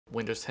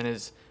Windows 10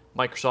 is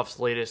Microsoft's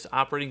latest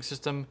operating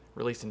system,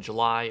 released in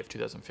July of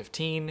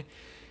 2015,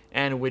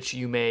 and which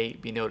you may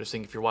be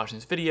noticing if you're watching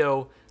this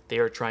video, they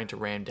are trying to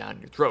ram down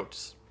your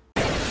throats.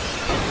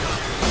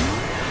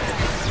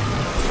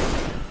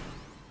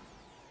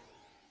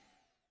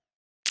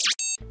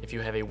 If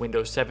you have a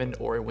Windows 7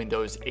 or a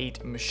Windows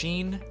 8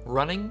 machine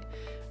running,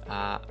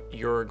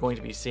 you're going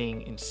to be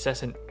seeing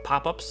incessant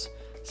pop-ups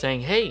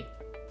saying, hey,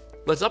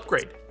 let's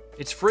upgrade.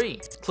 It's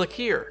free. Click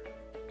here.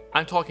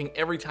 I'm talking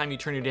every time you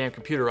turn your damn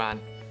computer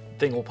on, the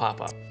thing will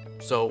pop up.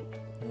 So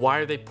why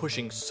are they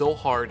pushing so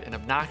hard and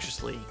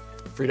obnoxiously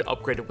for you to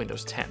upgrade to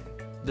Windows 10?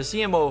 The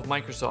CMO of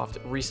Microsoft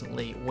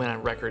recently went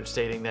on record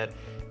stating that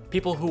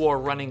people who are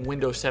running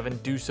Windows 7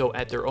 do so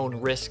at their own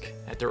risk,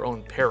 at their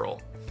own peril.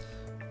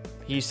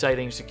 He's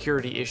citing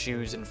security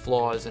issues and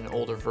flaws in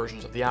older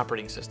versions of the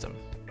operating system.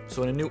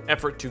 So in a new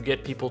effort to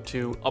get people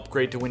to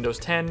upgrade to Windows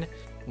 10,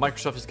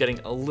 Microsoft is getting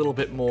a little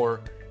bit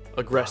more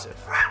aggressive.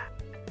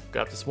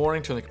 Got up this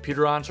morning, turned the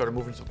computer on, started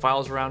moving some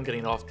files around,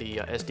 getting off the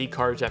SD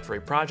cards after a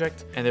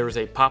project, and there was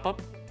a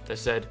pop-up that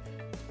said,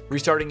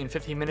 restarting in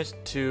 15 minutes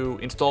to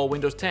install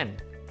Windows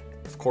 10.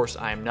 Of course,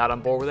 I am not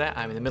on board with that.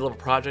 I'm in the middle of a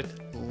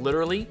project,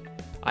 literally.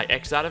 I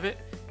X'd out of it.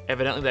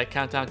 Evidently that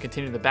countdown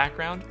continued in the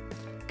background.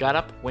 Got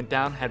up, went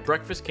down, had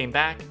breakfast, came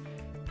back,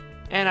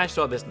 and I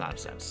saw this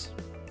nonsense.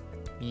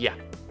 Yeah.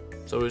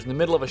 So it was in the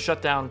middle of a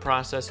shutdown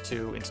process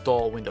to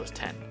install Windows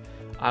 10.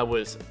 I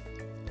was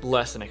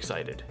less than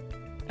excited.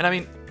 And I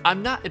mean,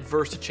 I'm not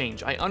adverse to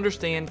change. I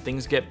understand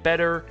things get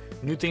better,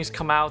 new things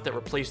come out that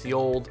replace the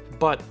old,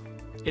 but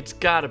it's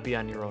gotta be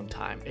on your own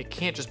time. It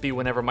can't just be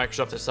whenever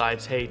Microsoft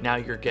decides, hey, now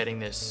you're getting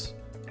this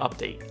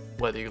update,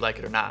 whether you like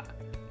it or not.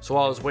 So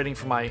while I was waiting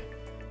for my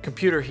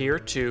computer here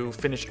to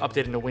finish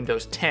updating to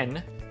Windows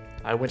 10,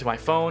 I went to my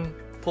phone,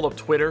 pulled up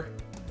Twitter,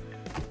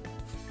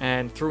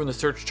 and threw in the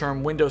search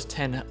term Windows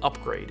 10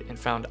 upgrade and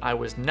found I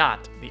was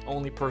not the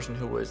only person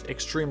who was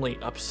extremely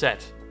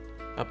upset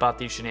about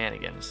these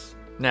shenanigans.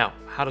 Now,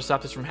 how to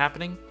stop this from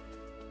happening?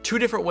 Two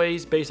different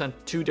ways based on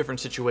two different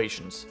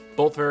situations,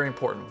 both very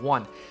important.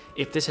 One,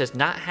 if this has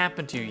not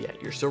happened to you yet,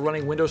 you're still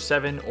running Windows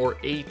 7 or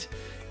 8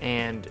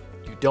 and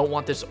you don't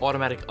want this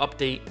automatic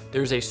update,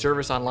 there's a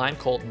service online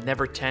called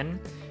Never 10.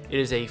 It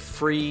is a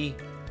free,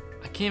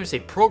 I can't even say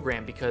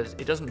program because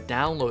it doesn't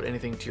download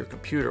anything to your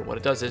computer. What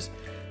it does is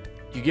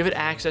you give it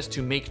access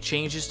to make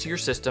changes to your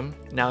system.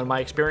 Now, in my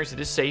experience, it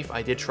is safe.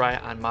 I did try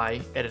it on my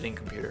editing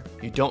computer.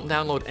 You don't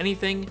download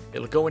anything.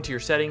 It'll go into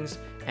your settings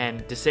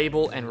and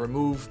disable and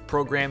remove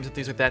programs and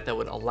things like that that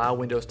would allow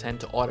Windows 10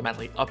 to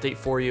automatically update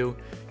for you.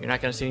 You're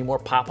not going to see any more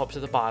pop-ups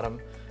at the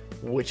bottom,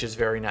 which is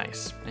very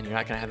nice. And you're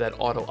not going to have that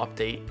auto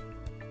update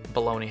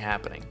baloney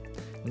happening.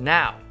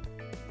 Now,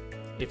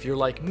 if you're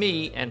like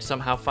me and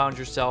somehow found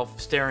yourself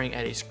staring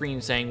at a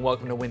screen saying,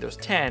 welcome to Windows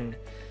 10,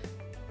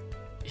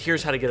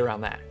 here's how to get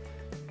around that.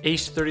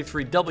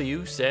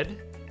 Ace33W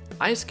said,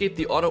 I escaped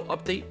the auto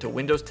update to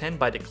Windows 10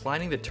 by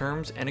declining the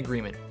terms and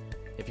agreement.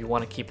 If you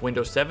want to keep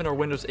Windows 7 or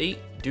Windows 8,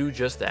 do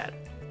just that.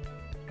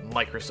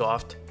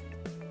 Microsoft.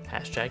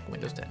 Hashtag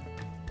Windows 10.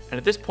 And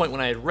at this point when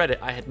I had read it,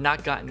 I had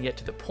not gotten yet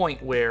to the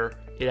point where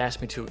it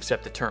asked me to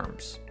accept the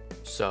terms.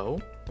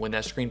 So, when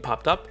that screen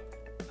popped up,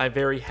 I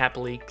very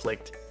happily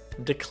clicked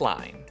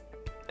decline.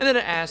 And then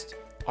it asked,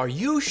 are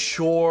you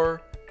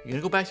sure you're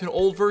gonna go back to an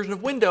old version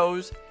of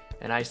Windows?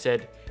 And I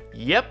said,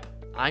 yep,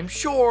 I'm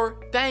sure,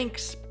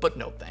 thanks, but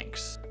no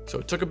thanks. So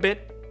it took a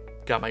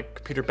bit, got my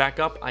computer back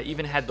up. I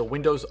even had the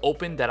Windows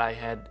open that I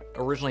had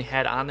originally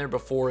had on there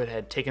before it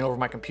had taken over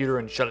my computer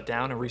and shut it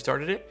down and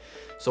restarted it.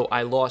 So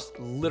I lost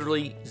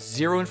literally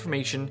zero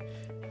information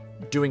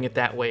doing it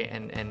that way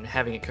and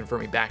having it convert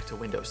me back to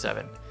Windows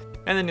 7.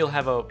 And then you'll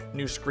have a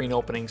new screen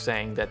opening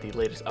saying that the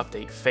latest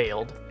update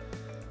failed.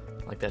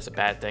 Like that's a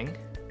bad thing.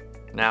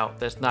 Now,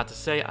 that's not to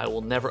say I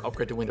will never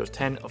upgrade to Windows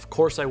 10. Of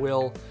course I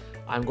will.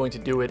 I'm going to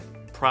do it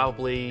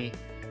probably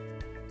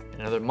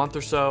in another month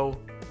or so.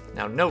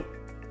 Now note,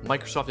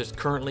 Microsoft is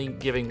currently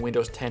giving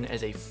Windows 10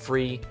 as a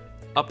free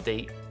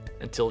update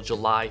until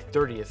July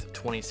 30th,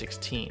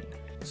 2016.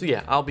 So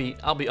yeah, I'll be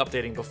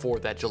updating before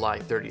that July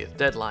 30th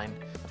deadline.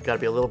 I've got to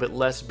be a little bit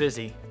less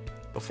busy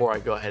before I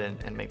go ahead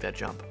and make that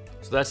jump.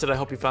 So that's it. I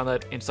hope you found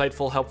that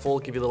insightful, helpful,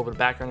 give you a little bit of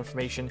background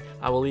information.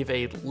 I will leave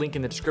a link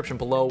in the description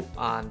below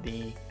on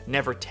the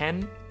Never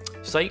 10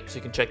 site, so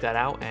you can check that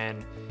out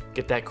and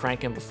get that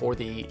cranking before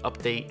the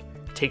update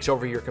takes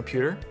over your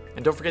computer.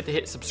 And don't forget to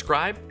hit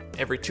subscribe.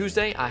 Every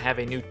Tuesday, I have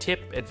a new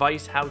tip,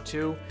 advice,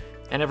 how-to,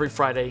 and every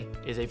Friday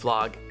is a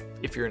vlog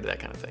if you're into that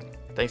kind of thing.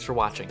 Thanks for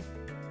watching.